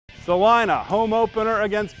Celina, home opener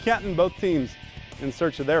against Kenton. Both teams in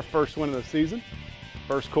search of their first win of the season.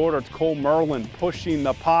 First quarter, it's Cole Merlin pushing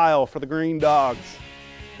the pile for the Green Dogs.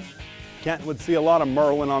 Kenton would see a lot of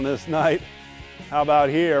Merlin on this night. How about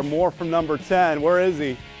here? More from number 10. Where is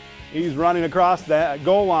he? He's running across that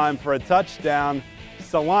goal line for a touchdown.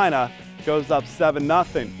 Celina goes up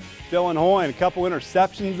 7-0. Dylan Hoyne, a couple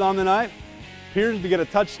interceptions on the night. Appears to get a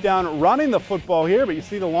touchdown running the football here, but you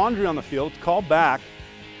see the laundry on the field. It's called back.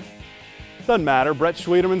 Doesn't matter. Brett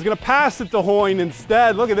Schwederman's going to pass it to Hoyne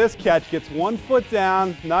instead. Look at this catch. Gets 1 foot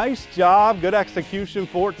down. Nice job. Good execution.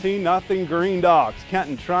 14-0 Green Dogs.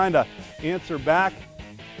 Kenton trying to answer back.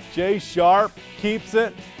 Jay Sharp keeps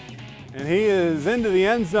it, and he is into the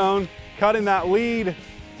end zone, cutting that lead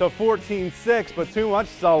to 14-6, but too much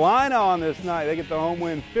Celina on this night. They get the home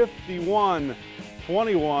win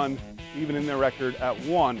 51-21, even in their record at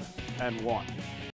 1-1.